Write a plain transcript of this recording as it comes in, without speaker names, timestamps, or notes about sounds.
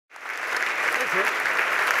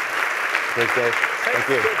Great day. Thank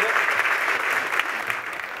you.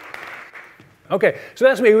 Okay, so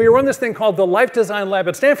that's me. We run this thing called the Life Design Lab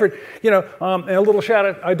at Stanford. And a little shout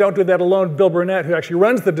out, I don't do that alone. Bill Burnett, who actually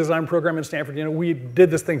runs the design program at Stanford, we did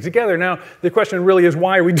this thing together. Now, the question really is,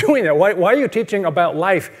 why are we doing that? Why are you teaching about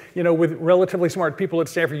life, with relatively smart people at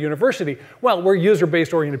Stanford University? Well, we're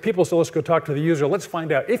user-based oriented people, so let's go talk to the user. Let's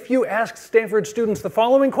find out. If you ask Stanford students the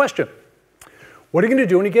following question, what are you going to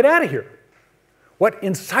do when you get out of here? What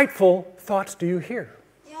insightful thoughts do you hear?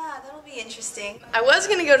 Interesting. I was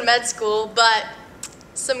going to go to med school, but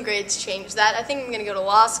some grades changed that. I think I'm going to go to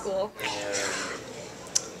law school.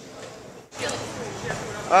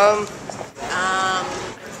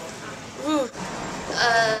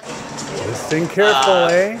 Listen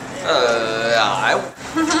carefully.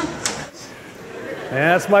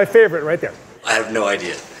 That's my favorite right there. I have no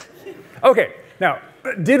idea. Okay, now,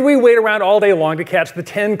 did we wait around all day long to catch the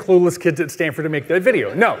 10 clueless kids at Stanford to make that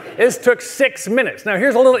video? No, this took 6 minutes. Now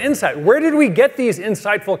here's a little insight. Where did we get these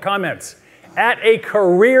insightful comments? At a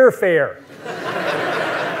career fair.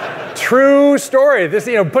 True story. This,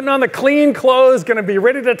 putting on the clean clothes, going to be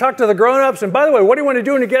ready to talk to the grown-ups. And by the way, what do you want to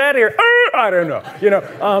do when you get out of here? I don't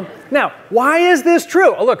know. Now, why is this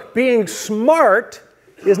true? Oh, look, being smart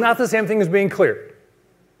is not the same thing as being clear.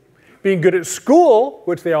 Being good at school,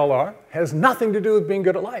 which they all are, has nothing to do with being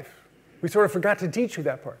good at life. We sort of forgot to teach you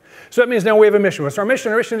that part. So that means now we have a mission. What's our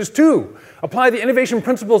mission? Our mission is to apply the innovation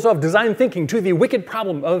principles of design thinking to the wicked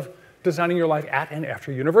problem of designing your life at and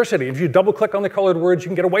after university. If you double-click on the colored words, you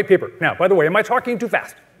can get a white paper. Now, by the way, am I talking too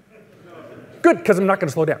fast? Good, because I'm not going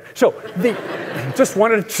to slow down. So, just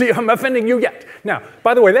wanted to see if I'm offending you yet. Now,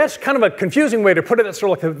 by the way, that's kind of a confusing way to put it. That's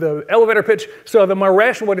sort of like the elevator pitch. So the more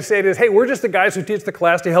rational way to say it is, hey, we're just the guys who teach the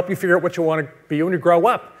class to help you figure out what you want to be when you grow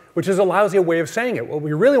up, which is a lousy way of saying it. What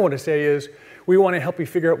we really want to say is, we want to help you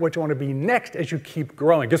figure out what you want to be next as you keep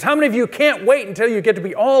growing. Because how many of you can't wait until you get to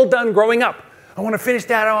be all done growing up? I want to finish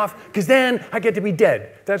that off, because then I get to be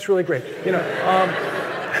dead. That's really great.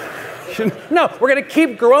 No, we're going to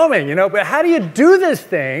keep growing, but how do you do this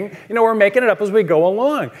thing? We're making it up as we go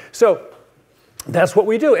along. So that's what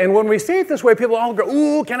we do. And when we say it this way, people all go,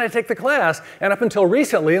 ooh, can I take the class? And up until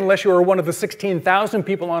recently, unless you were one of the 16,000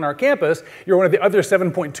 people on our campus, you're one of the other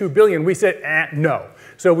 7.2 billion, we said, no.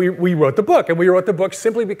 So we wrote the book, and we wrote the book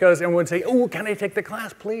simply because everyone would say, ooh, can I take the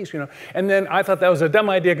class, please? And then I thought that was a dumb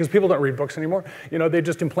idea because people don't read books anymore. They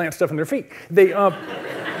just implant stuff in their feet.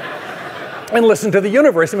 And listen to the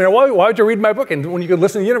universe. Why would you read my book and when you could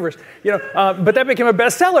listen to the universe? But that became a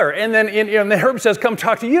bestseller. And then the Herb says, come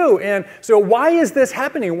talk to you. And so why is this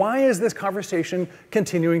happening? Why is this conversation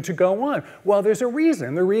continuing to go on? Well, there's a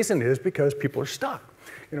reason. The reason is because people are stuck.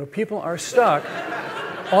 People are stuck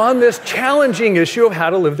on this challenging issue of how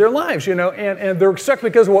to live their lives, and they're stuck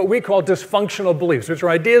because of what we call dysfunctional beliefs, which are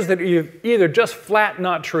ideas that are either just flat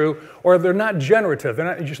not true or they're not generative. They're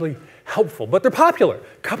not usually helpful, but they're popular.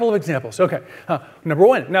 A couple of examples. Okay, number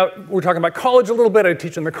one. Now, we're talking about college a little bit. I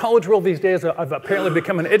teach in the college world these days. I've apparently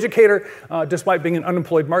become an educator despite being an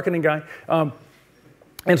unemployed marketing guy.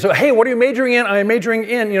 And so, hey, what are you majoring in? I'm majoring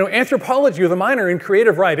in, anthropology with a minor in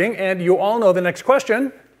creative writing. And you all know the next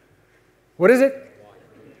question. What is it?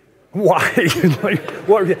 Why?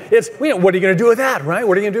 What are you going to do with that, right?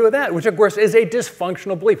 What are you going to do with that? Which, of course, is a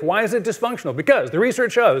dysfunctional belief. Why is it dysfunctional? Because the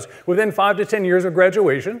research shows within 5 to 10 years of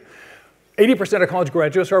graduation, 80% of college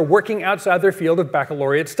graduates are working outside their field of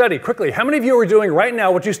baccalaureate study. Quickly, how many of you are doing right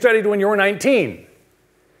now what you studied when you were 19?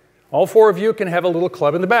 All 4 of you can have a little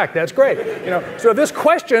club in the back. That's great. So this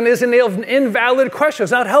question is an invalid question.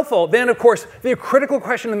 It's not helpful. Then, of course, the critical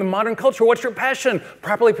question in the modern culture, what's your passion?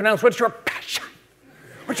 Properly pronounced, what's your passion?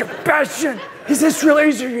 What's your passion? Is this really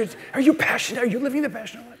easy? Are you passionate? Are you living the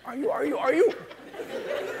passion? Are you?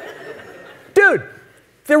 Dude,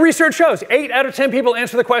 the research shows 8 out of 10 people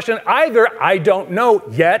answer the question either I don't know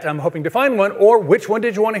yet, I'm hoping to find one, or which one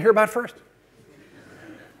did you want to hear about first?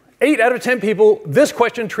 8 out of 10 people, this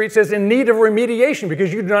question treats as in need of remediation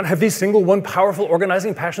because you do not have the single one powerful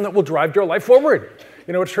organizing passion that will drive your life forward.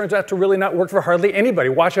 It turns out to really not work for hardly anybody.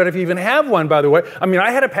 Watch out if you even have one, by the way.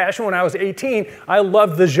 I had a passion when I was 18. I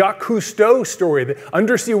loved the Jacques Cousteau story, the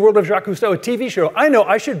Undersea World of Jacques Cousteau, a TV show. I know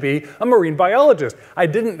I should be a marine biologist. I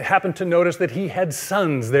didn't happen to notice that he had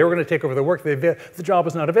sons. They were going to take over the work. The job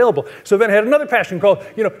was not available. So then I had another passion called,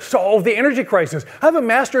 solve the energy crisis. I have a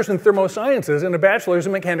master's in thermosciences and a bachelor's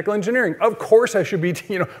in mechanical engineering. Of course I should be,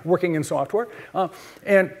 working in software.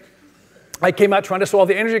 And I came out trying to solve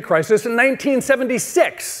the energy crisis in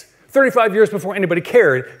 1976, 35 years before anybody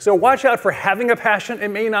cared. So watch out for having a passion. It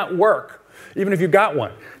may not work, even if you got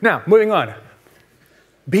one. Now, moving on.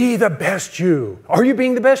 Be the best you. Are you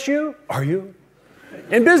being the best you? Are you?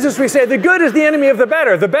 In business, we say the good is the enemy of the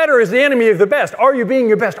better is the enemy of the best. Are you being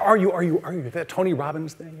your best? Are you? That Tony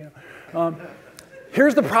Robbins thing, you know.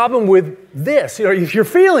 Here's the problem with this. You know, if you're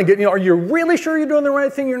feeling it, you know, are you really sure you're doing the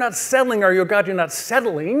right thing? You're not settling. Are you, God, you're not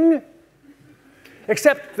settling?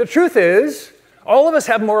 Except the truth is, all of us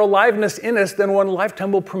have more aliveness in us than one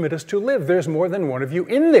lifetime will permit us to live. There's more than one of you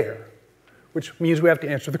in there, which means we have to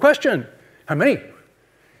answer the question, how many?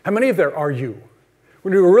 How many of there are you?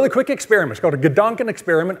 We're going to do a really quick experiment. It's called a Gedanken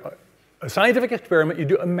experiment, a scientific experiment you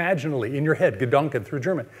do imaginally in your head, Gedanken through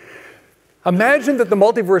German. Imagine that the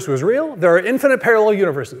multiverse was real. There are infinite parallel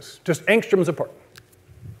universes, just angstroms apart.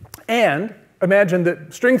 And imagine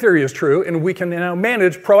that string theory is true, and we can now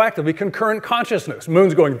manage proactively concurrent consciousness.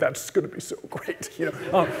 Moon's going, that's going to be so great. You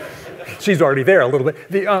know, she's already there a little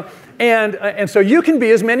bit. And so you can be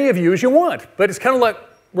as many of you as you want, but it's kind of like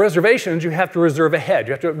reservations. You have to reserve a head.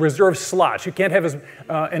 You have to reserve slots. You can't have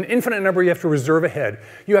an infinite number. You have to reserve a head.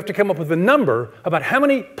 You have to come up with a number about how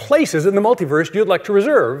many places in the multiverse you'd like to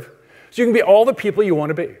reserve, so you can be all the people you want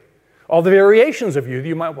to be. All the variations of you that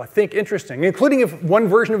you might think interesting, including if one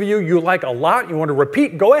version of you like a lot, you want to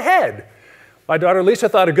repeat, go ahead. My daughter Lisa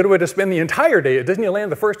thought a good way to spend the entire day at Disneyland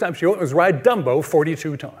the first time she went was ride Dumbo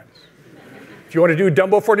 42 times. If you want to do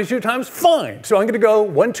Dumbo 42 times, fine. So I'm going to go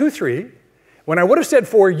 1, 2, 3. When I would have said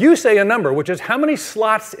 4, you say a number, which is how many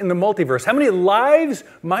slots in the multiverse, how many lives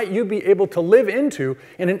might you be able to live into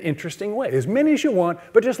in an interesting way? As many as you want,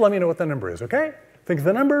 but just let me know what the number is, okay? Think of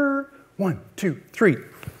the number. 1, 2, 3.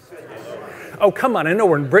 Oh, come on, I know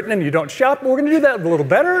we're in Britain and you don't shop, but we're going to do that a little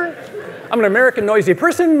better. I'm an American noisy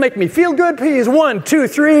person. Make me feel good, please. 1, 2,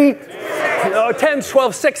 3. 10,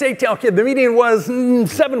 12, 6, 18. Okay, the median was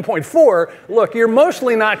 7.4. Look, you're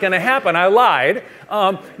mostly not going to happen. I lied.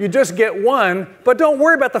 You just get 1, but don't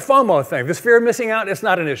worry about the FOMO thing. This fear of missing out, it's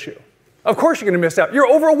not an issue. Of course you're going to miss out. You're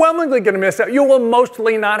overwhelmingly going to miss out. You will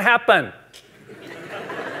mostly not happen.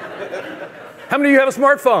 How many of you have a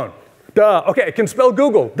smartphone? Duh. Okay, it can spell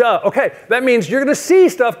Google. Duh. Okay, that means you're going to see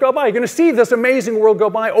stuff go by. You're going to see this amazing world go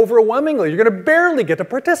by overwhelmingly. You're going to barely get to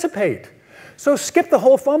participate. So skip the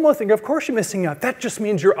whole FOMO thing. Of course you're missing out. That just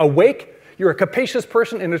means you're awake. You're a capacious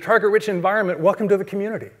person in a target-rich environment. Welcome to the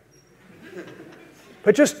community.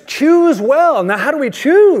 But just choose well. Now, how do we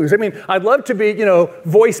choose? I mean, I'd love to be, you know,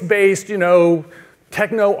 voice-based, you know,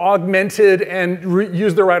 techno-augmented and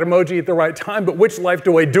use the right emoji at the right time, but which life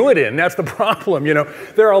do I do it in? That's the problem, you know.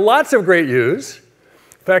 There are lots of great yous.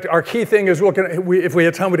 In fact, our key thing is, if we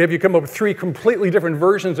had time, we'd have you come up with 3 completely different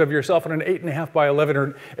versions of yourself on an 8.5 by 11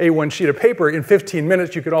 or A1 sheet of paper. In 15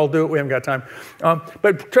 minutes, you could all do it. We haven't got time.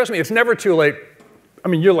 But trust me, it's never too late. I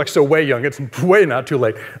mean, you're like so way young. It's way not too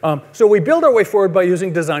late. So we build our way forward by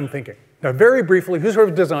using design thinking. Now, very briefly, who's heard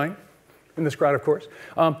of design? In this crowd, of course.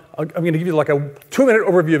 I'm going to give you like a 2-minute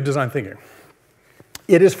overview of design thinking.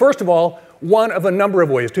 It is, first of all, one of a number of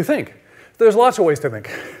ways to think. There's lots of ways to think.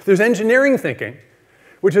 There's engineering thinking,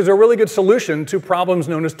 which is a really good solution to problems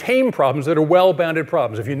known as tame problems that are well-bounded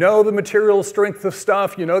problems. If you know the material strength of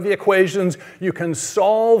stuff, you know the equations, you can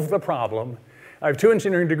solve the problem. I have 2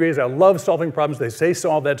 engineering degrees. I love solving problems. They say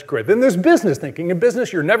solve, that's great. Then there's business thinking. In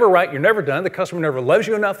business, you're never right, you're never done. The customer never loves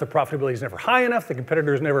you enough. The profitability is never high enough. The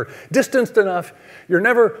competitor is never distanced enough. You're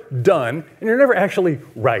never done, and you're never actually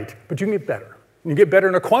right. But you can get better. You can get better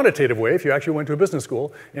in a quantitative way if you actually went to a business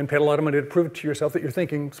school and paid a lot of money to prove it to yourself that you're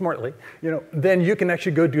thinking smartly. You know, then you can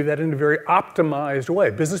actually go do that in a very optimized way.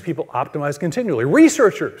 Business people optimize continually.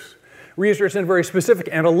 Researchers research in a very specific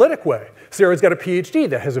analytic way. Sarah's got a PhD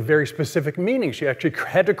that has a very specific meaning. She actually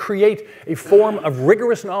had to create a form of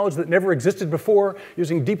rigorous knowledge that never existed before,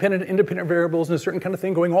 using dependent and independent variables and a certain kind of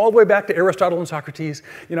thing, going all the way back to Aristotle and Socrates.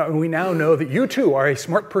 You know, and we now know that you too are a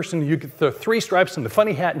smart person. You get the 3 stripes and the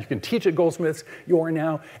funny hat, and you can teach at Goldsmiths. You are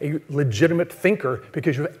now a legitimate thinker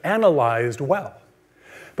because you've analyzed well.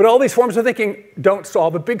 But all these forms of thinking don't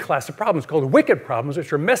solve a big class of problems called wicked problems,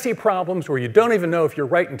 which are messy problems where you don't even know if you're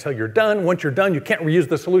right until you're done. Once you're done, you can't reuse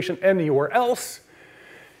the solution anywhere else.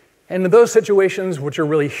 And in those situations, which are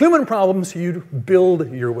really human problems, you build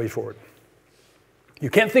your way forward. You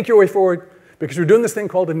can't think your way forward because we're doing this thing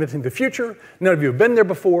called inventing the future. None of you have been there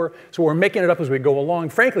before, so we're making it up as we go along.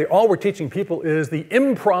 Frankly, all we're teaching people is the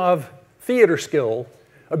improv theater skill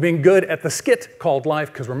of being good at the skit called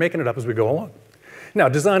life, because we're making it up as we go along. Now,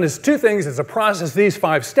 design is 2 things. It's a process, these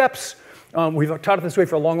 5 steps. We've taught it this way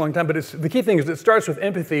for a long, long time, but the key thing is it starts with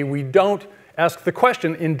empathy. We don't ask the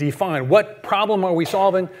question in define. What problem are we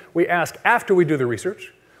solving? We ask after we do the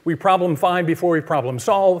research. We problem find before we problem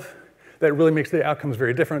solve. That really makes the outcomes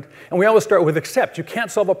very different. And we always start with accept. You can't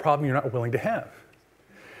solve a problem you're not willing to have.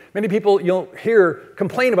 Many people you'll hear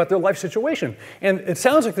complain about their life situation. And it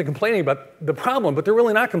sounds like they're complaining about the problem, but they're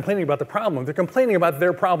really not complaining about the problem. They're complaining about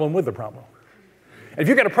their problem with the problem. And if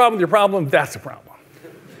you've got a problem with your problem, that's a problem.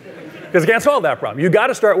 Because you can't solve that problem. You've got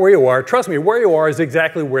to start where you are. Trust me, where you are is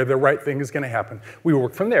exactly where the right thing is going to happen. We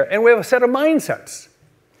work from there. And we have a set of mindsets.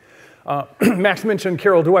 Max mentioned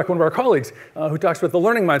Carol Dweck, one of our colleagues, who talks about the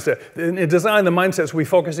learning mindset. In design, the mindsets we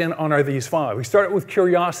focus in on are these 5. We start with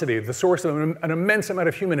curiosity, the source of an immense amount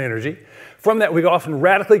of human energy. From that, we often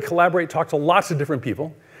radically collaborate, talk to lots of different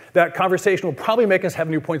people. That conversation will probably make us have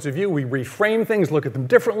new points of view. We reframe things, look at them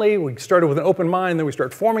differently. We started with an open mind, then we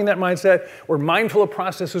start forming that mindset. We're mindful of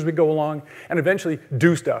process as we go along, and eventually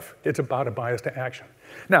do stuff. It's about a bias to action.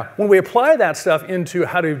 Now, when we apply that stuff into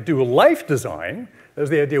how to do life design, that was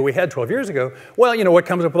the idea we had 12 years ago. Well, you know, it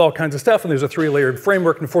comes up with all kinds of stuff, and there's a 3-layered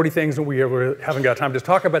framework and 40 things, and we haven't got time to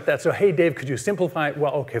talk about that. So, hey, Dave, could you simplify it?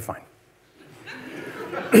 Well, okay, fine.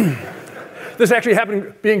 This actually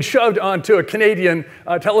happened being shoved onto a Canadian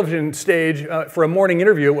television stage for a morning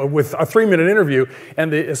interview with a 3-minute interview,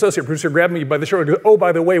 and the associate producer grabbed me by the shoulder and goes, oh,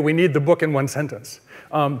 by the way, we need the book in 1 sentence.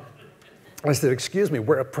 I said, excuse me,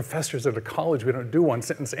 we're professors at a college. We don't do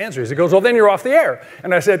 1-sentence answers. He goes, well, then you're off the air.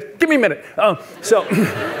 And I said, give me a minute. So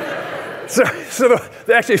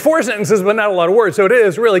actually 4 sentences, but not a lot of words. So it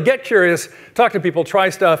is really get curious, talk to people, try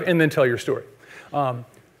stuff, and then tell your story.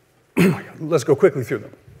 Let's go quickly through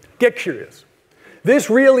them. Get curious. This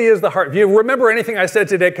really is the heart. If you remember anything I said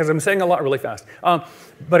today, because I'm saying a lot really fast.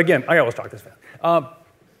 But again, I always talk this fast.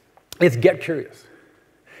 It's get curious.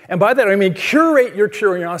 And by that, I mean curate your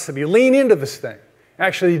curiosity. Lean into this thing.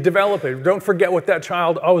 Actually develop it. Don't forget what that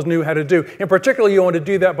child always knew how to do. In particular, you want to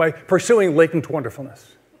do that by pursuing latent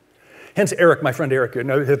wonderfulness. Hence Eric, my friend Eric.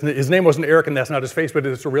 No, his name wasn't Eric, and that's not his face, but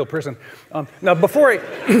it's a real person. Now, before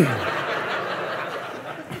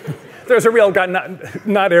there's a real guy,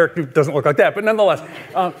 not Eric, who doesn't look like that, but nonetheless.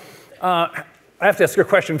 I have to ask a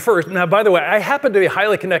question first. Now, by the way, I happen to be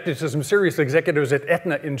highly connected to some serious executives at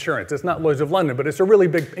Aetna Insurance. It's not Lloyd's of London, but it's a really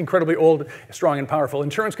big, incredibly old, strong, and powerful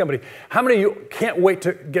insurance company. How many of you can't wait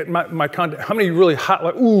to get my contact? How many of you really hot,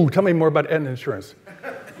 like, ooh, tell me more about Aetna Insurance?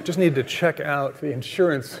 Just need to check out the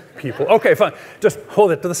insurance people. Okay, fine. Just hold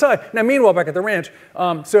it to the side. Now, meanwhile, back at the ranch,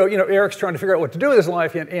 so you know, Eric's trying to figure out what to do with his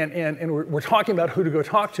life, and we're talking about who to go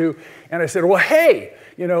talk to. And I said, well, hey,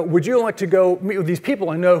 you know, would you like to go meet with these people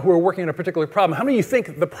I know who are working on a particular problem? How many of you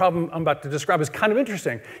think the problem I'm about to describe is kind of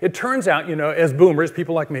interesting? It turns out, you know, as boomers,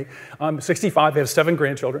 people like me, I'm 65, I have 7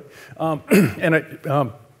 grandchildren, and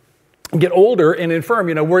I get older and infirm,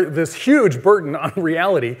 you know, we're this huge burden on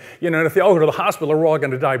reality, you know, and if they all go to the hospital, we're all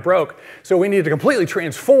going to die broke. So we need to completely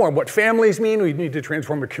transform what families mean. We need to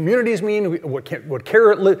transform what communities mean, what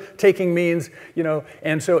care taking means, you know.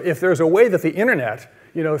 And so if there's a way that the internet,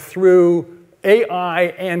 you know, through AI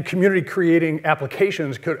and community creating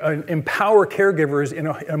applications could empower caregivers in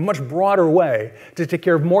a much broader way to take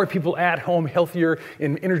care of more people at home, healthier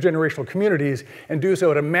in intergenerational communities, and do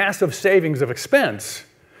so at a massive savings of expense,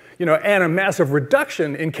 you know, and a massive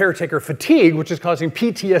reduction in caretaker fatigue, which is causing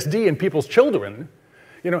PTSD in people's children.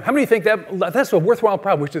 You know, how many think that's a worthwhile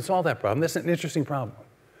problem? We should solve that problem. That's an interesting problem.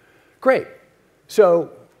 Great.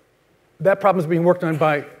 So that problem is being worked on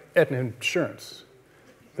by Aetna Insurance.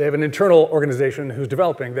 They have an internal organization who's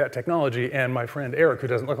developing that technology, and my friend Eric, who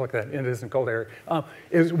doesn't look like that, and isn't called Eric,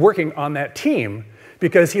 is working on that team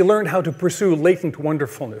because he learned how to pursue latent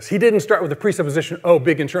wonderfulness. He didn't start with the presupposition, oh,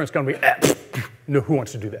 big insurance company, no, who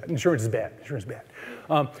wants to do that? Insurance is bad, insurance is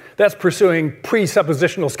bad. That's pursuing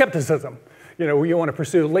presuppositional skepticism. You know, you want to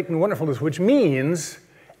pursue latent wonderfulness, which means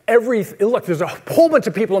look, there's a whole bunch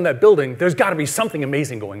of people in that building, there's got to be something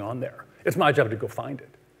amazing going on there. It's my job to go find it.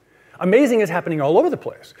 Amazing is happening all over the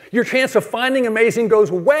place. Your chance of finding amazing goes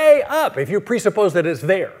way up if you presuppose that it's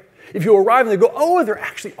there. If you arrive and they go, oh, they're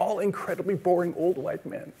actually all incredibly boring old white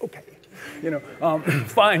men. Okay, you know,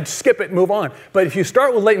 fine, skip it, move on. But if you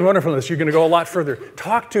start with latent wonderfulness, you're going to go a lot further.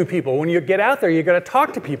 Talk to people. When you get out there, you got to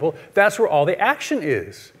talk to people. That's where all the action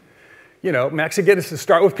is. You know, Max again is to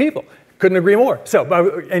start with people. Couldn't agree more.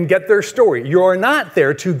 So, and get their story. You're not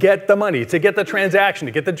there to get the money, to get the transaction,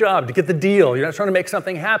 to get the job, to get the deal. You're not trying to make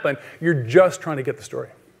something happen. You're just trying to get the story.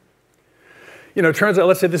 You know, it turns out,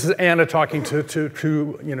 let's say this is Anna talking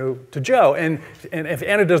to Joe, and if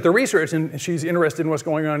Anna does the research and she's interested in what's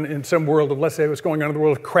going on in some world of, let's say what's going on in the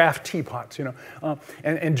world of craft teapots, you know,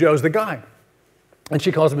 and Joe's the guy. And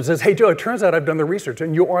she calls him and says, hey, Joe, it turns out I've done the research,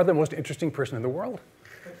 and you are the most interesting person in the world.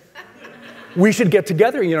 We should get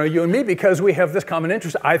together, you know, you and me, because we have this common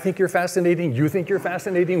interest. I think you're fascinating. You think you're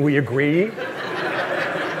fascinating. We agree.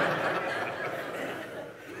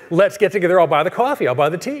 let's get together, I'll buy the coffee, I'll buy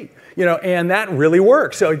the tea. And that really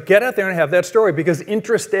works. So get out there and have that story, because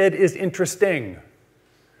interested is interesting.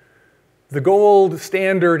 The gold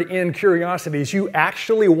standard in curiosity is you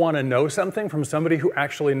actually want to know something from somebody who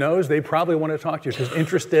actually knows. They probably want to talk to you, because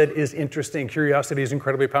interested is interesting. Curiosity is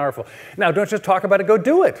incredibly powerful. Now, don't just talk about it, go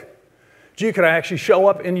do it. Gee, could I actually show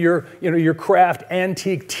up in your craft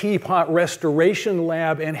antique teapot restoration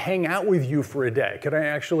lab and hang out with you for a day? Could I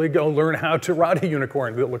actually go learn how to ride a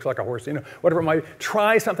unicorn that looks like a horse? Whatever it might.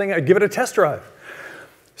 Try something, give it a test drive.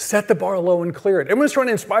 Set the bar low and clear it. Everyone's trying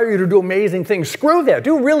to inspire you to do amazing things. Screw that.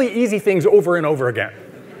 Do really easy things over and over again.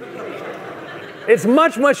 It's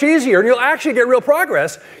much, much easier, and you'll actually get real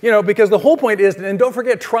progress, because the whole point is, and don't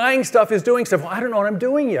forget, trying stuff is doing stuff. Well, I don't know what I'm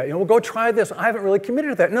doing yet. Well, go try this. I haven't really committed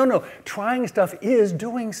to that. No, trying stuff is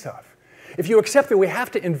doing stuff. If you accept that we have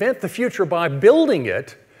to invent the future by building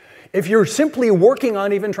it, if you're simply working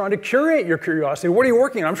on even trying to curate your curiosity, what are you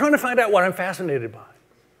working on? I'm trying to find out what I'm fascinated by.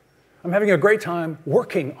 I'm having a great time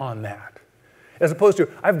working on that. As opposed to,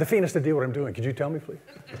 I have the faintest idea what I'm doing. Could you tell me, please?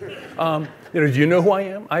 Do you know who I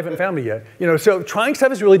am? I haven't found me yet. So trying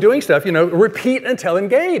stuff is really doing stuff. Repeat until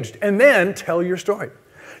engaged, and then tell your story.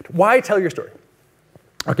 Why tell your story?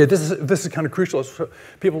 Okay, this is kind of crucial. So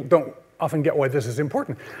people don't often get why this is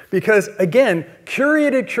important. Because, again,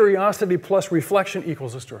 curated curiosity plus reflection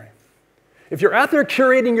equals a story. If you're out there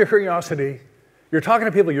curating your curiosity, you're talking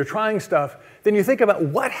to people, you're trying stuff, then you think about,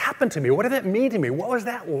 what happened to me? What did that mean to me? What was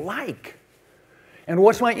that like? And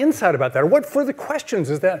what's my insight about that? Or what further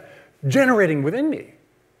questions is that generating within me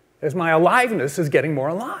as my aliveness is getting more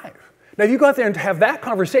alive? Now, if you go out there and have that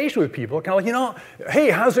conversation with people, kind of like,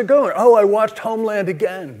 hey, how's it going? Oh, I watched Homeland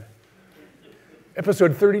again.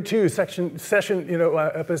 Episode 32, episode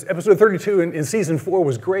 32 in season 4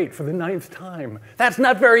 was great for the 9th time. That's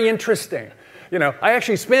not very interesting. I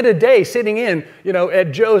actually spent a day sitting in,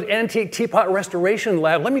 at Joe's antique teapot restoration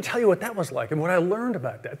lab. Let me tell you what that was like and what I learned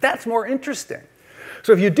about that. That's more interesting.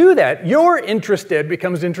 So if you do that, your interested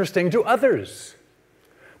becomes interesting to others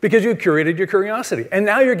because you curated your curiosity. And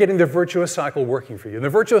now you're getting the virtuous cycle working for you. And the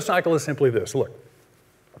virtuous cycle is simply this. Look,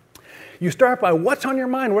 you start by what's on your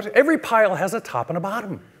mind. Every pile has a top and a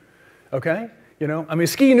bottom, okay?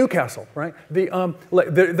 Ski Newcastle, right?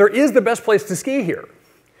 There is the best place to ski here.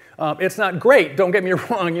 It's not great, don't get me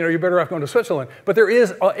wrong, you're better off going to Switzerland, but there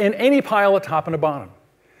is in any pile a top and a bottom.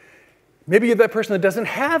 Maybe you're that person that doesn't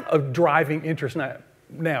have a driving interest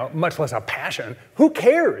now, much less a passion. Who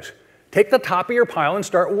cares? Take the top of your pile and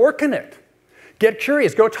start working it. Get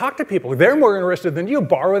curious, go talk to people. They're more interested than you,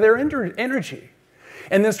 borrow their energy.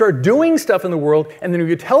 And then start doing stuff in the world, and then if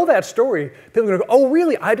you tell that story, people are going to go, oh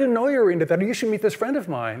really, I didn't know you were into that, you should meet this friend of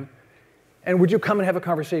mine. And would you come and have a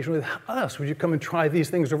conversation with us? Would you come and try these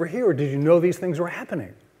things over here? Or did you know these things were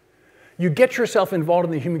happening? You get yourself involved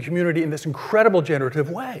in the human community in this incredible generative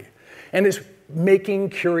way. And it's making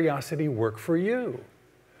curiosity work for you.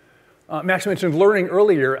 Max mentioned learning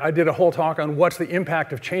earlier. I did a whole talk on what's the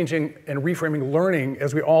impact of changing and reframing learning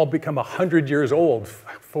as we all become 100 years old,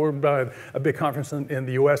 formed by a big conference in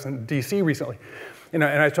the US and DC recently. And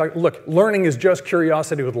I talked, look, learning is just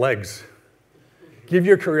curiosity with legs. Give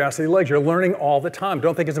your curiosity legs. You're learning all the time.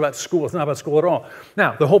 Don't think it's about school. It's not about school at all.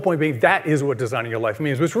 Now, the whole point being that is what designing your life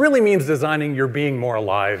means, which really means designing your being more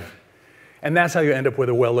alive. And that's how you end up with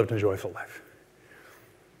a well-lived and joyful life.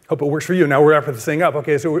 Hope it works for you. Now we're wrapping this thing up.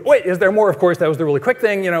 Okay, so wait, is there more? Of course, that was the really quick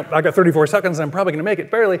thing. I got 34 seconds. I'm probably going to make it,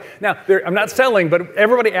 barely. Now, I'm not selling, but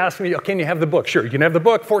everybody asks me, oh, can you have the book? Sure, you can have the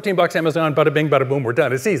book. $14 Amazon, bada bing, bada boom, we're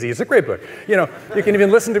done. It's easy. It's a great book. You can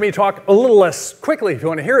even listen to me talk a little less quickly if you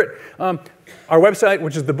want to hear it. Our website,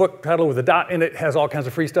 which is the book title with a dot in it, has all kinds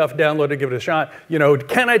of free stuff. Download it, give it a shot.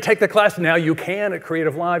 Can I take the class? Now you can at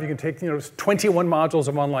Creative Live. You can take 21 modules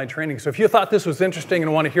of online training. So if you thought this was interesting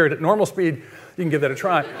and want to hear it at normal speed, you can give that a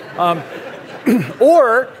try.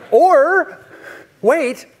 Or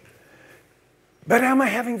wait, but am I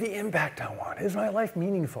having the impact I want? Is my life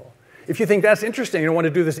meaningful? If you think that's interesting and want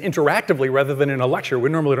to do this interactively rather than in a lecture, we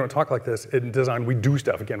normally don't talk like this in design. We do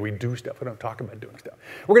stuff. Again, we do stuff. We don't talk about doing stuff.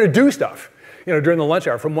 We're going to do stuff. During the lunch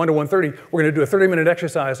hour from 1 to 1:30, we're going to do a 30-minute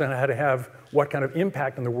exercise on how to have what kind of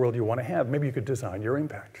impact in the world you want to have. Maybe you could design your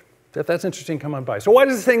impact. If that's interesting, come on by. So why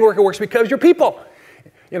does this thing work? It works because you're people.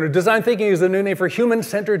 Design thinking is the new name for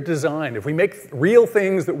human-centered design. If we make real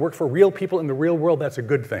things that work for real people in the real world, that's a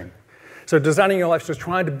good thing. So designing your life is just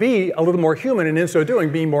trying to be a little more human, and in so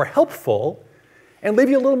doing, being more helpful and leave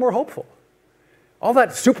you a little more hopeful. All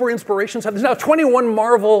that super inspiration stuff. There's now 21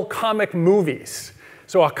 Marvel comic movies.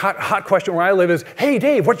 So a hot question where I live is, hey,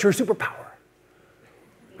 Dave, what's your superpower?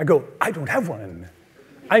 I go, I don't have one.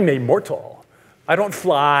 I'm immortal. I don't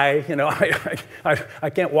fly, you know, I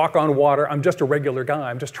can't walk on water. I'm just a regular guy.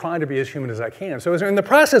 I'm just trying to be as human as I can. So in the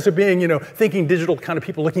process of being, you know, thinking digital kind of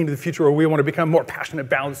people looking into the future where we want to become more passionate,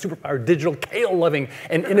 balanced, superpowered, digital, kale-loving,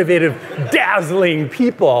 and innovative, dazzling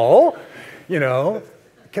people, you know,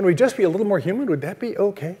 can we just be a little more human? Would that be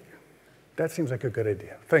okay? That seems like a good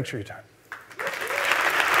idea. Thanks for your time.